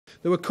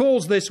There were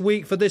calls this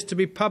week for this to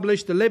be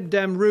published. The Lib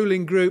Dem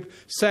ruling group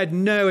said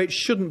no, it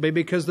shouldn't be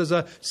because there's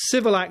a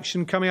civil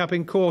action coming up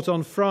in court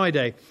on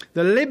Friday.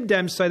 The Lib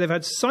Dems say they've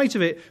had sight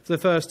of it for the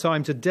first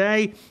time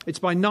today. It's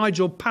by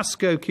Nigel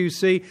Pascoe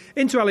QC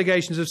into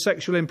allegations of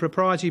sexual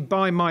impropriety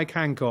by Mike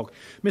Hancock.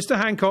 Mr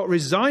Hancock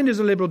resigned as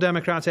a Liberal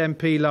Democrat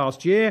MP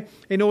last year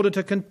in order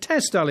to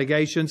contest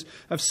allegations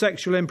of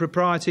sexual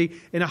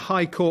impropriety in a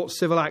High Court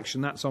civil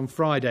action. That's on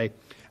Friday.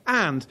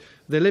 And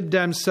the Lib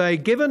Dems say,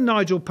 given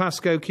Nigel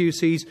Pascoe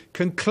QC's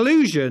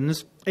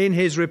conclusions in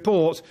his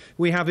report,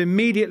 we have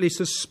immediately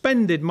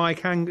suspended Mike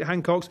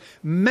Hancock's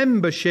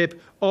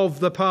membership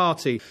of the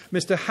party.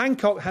 Mr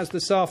Hancock has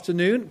this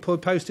afternoon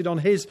posted on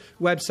his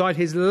website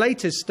his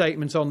latest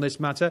statement on this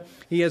matter.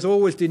 He has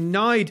always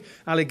denied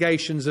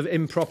allegations of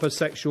improper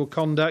sexual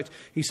conduct.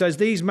 He says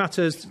these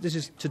matters, this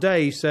is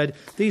today, he said,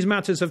 these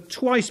matters have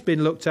twice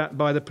been looked at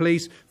by the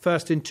police,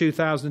 first in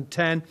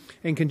 2010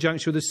 in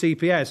conjunction with the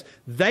CPS.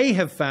 They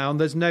have found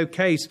there's no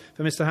case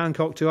for Mr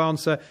Hancock to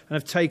answer and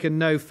have taken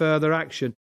no further action.